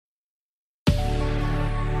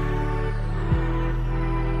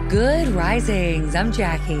Good risings. I'm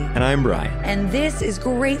Jackie. And I'm Brian. And this is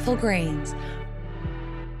Grateful Grains.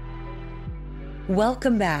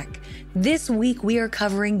 Welcome back. This week, we are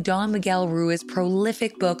covering Don Miguel Ruiz's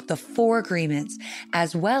prolific book, The Four Agreements,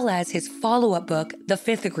 as well as his follow-up book, The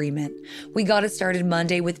Fifth Agreement. We got it started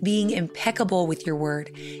Monday with being impeccable with your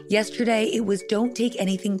word. Yesterday, it was don't take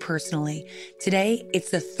anything personally. Today,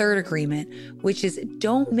 it's the third agreement, which is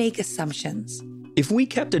don't make assumptions. If we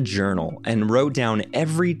kept a journal and wrote down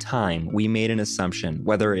every time we made an assumption,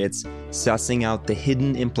 whether it's sussing out the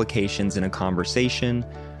hidden implications in a conversation,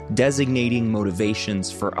 designating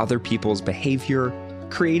motivations for other people's behavior,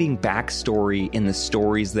 creating backstory in the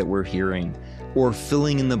stories that we're hearing, or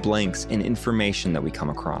filling in the blanks in information that we come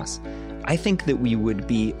across, I think that we would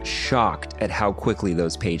be shocked at how quickly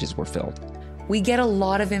those pages were filled. We get a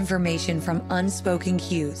lot of information from unspoken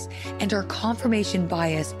cues, and our confirmation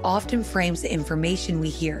bias often frames the information we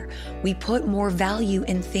hear. We put more value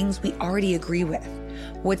in things we already agree with.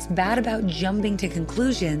 What's bad about jumping to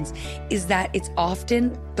conclusions is that it's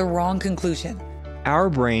often the wrong conclusion. Our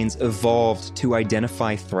brains evolved to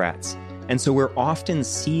identify threats, and so we're often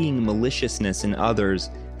seeing maliciousness in others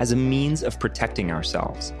as a means of protecting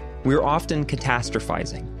ourselves. We're often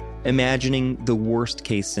catastrophizing, imagining the worst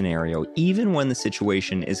case scenario, even when the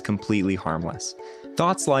situation is completely harmless.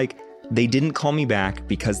 Thoughts like, they didn't call me back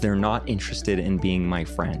because they're not interested in being my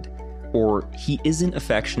friend. Or he isn't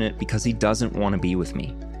affectionate because he doesn't want to be with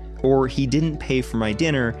me. Or he didn't pay for my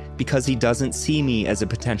dinner because he doesn't see me as a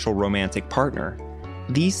potential romantic partner.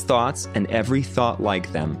 These thoughts and every thought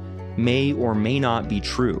like them may or may not be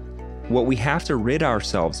true. What we have to rid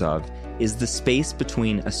ourselves of is the space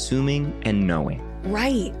between assuming and knowing.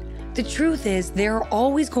 Right. The truth is, there are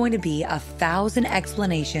always going to be 1,000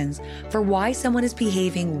 explanations for why someone is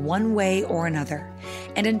behaving one way or another.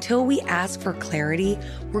 And until we ask for clarity,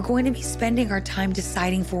 we're going to be spending our time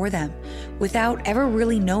deciding for them without ever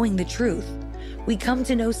really knowing the truth. We come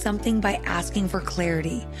to know something by asking for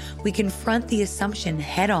clarity. We confront the assumption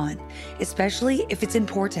head on, especially if it's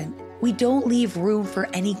important. We don't leave room for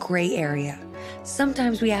any gray area.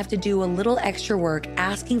 Sometimes we have to do a little extra work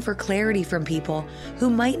asking for clarity from people who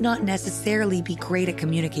might not necessarily be great at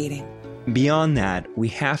communicating. Beyond that, we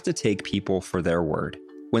have to take people for their word.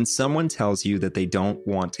 When someone tells you that they don't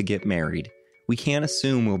want to get married, we can't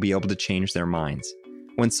assume we'll be able to change their minds.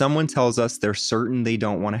 When someone tells us they're certain they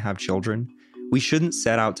don't want to have children, we shouldn't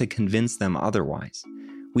set out to convince them otherwise.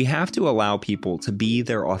 We have to allow people to be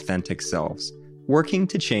their authentic selves. Working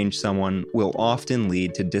to change someone will often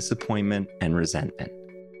lead to disappointment and resentment.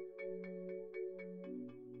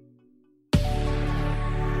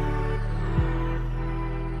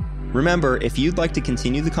 Remember, if you'd like to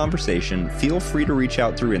continue the conversation, feel free to reach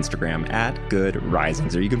out through Instagram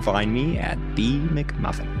 @GoodRisings, or you can find me at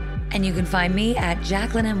 @BMcMuffin. And you can find me at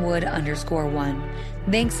JacquelineMWood_1.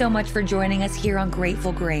 Thanks so much for joining us here on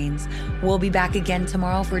Grateful Grains. We'll be back again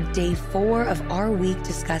tomorrow for day 4 of our week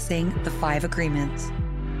discussing the 5 agreements.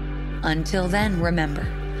 Until then, remember,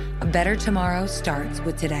 a better tomorrow starts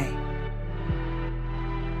with today.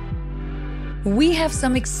 We have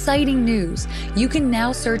some exciting news. You can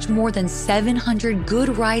now search more than 700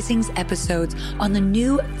 Good Risings episodes on the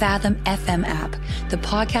new Fathom FM app, the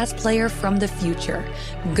podcast player from the future.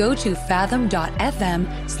 Go to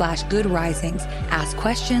fathom.fm/Good Risings, ask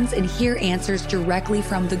questions, and hear answers directly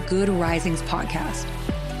from the Good Risings podcast.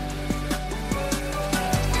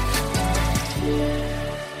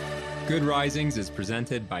 Good Risings is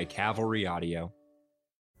presented by Cavalry Audio.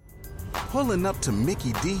 Pulling up to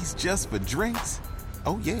Mickey D's just for drinks?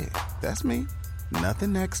 Oh yeah, that's me.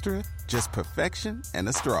 Nothing extra, just perfection and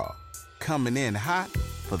a straw. Coming in hot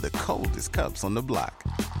for the coldest cups on the block.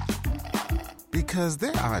 Because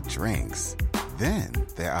there are drinks. Then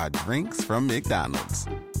there are drinks from McDonald's.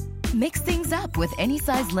 Mix things up with any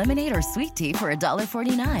size lemonade or sweet tea for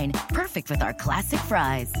 $1.49. Perfect with our classic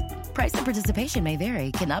fries. Price and participation may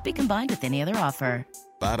vary. Cannot be combined with any other offer.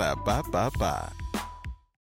 Ba-da-ba-ba-ba.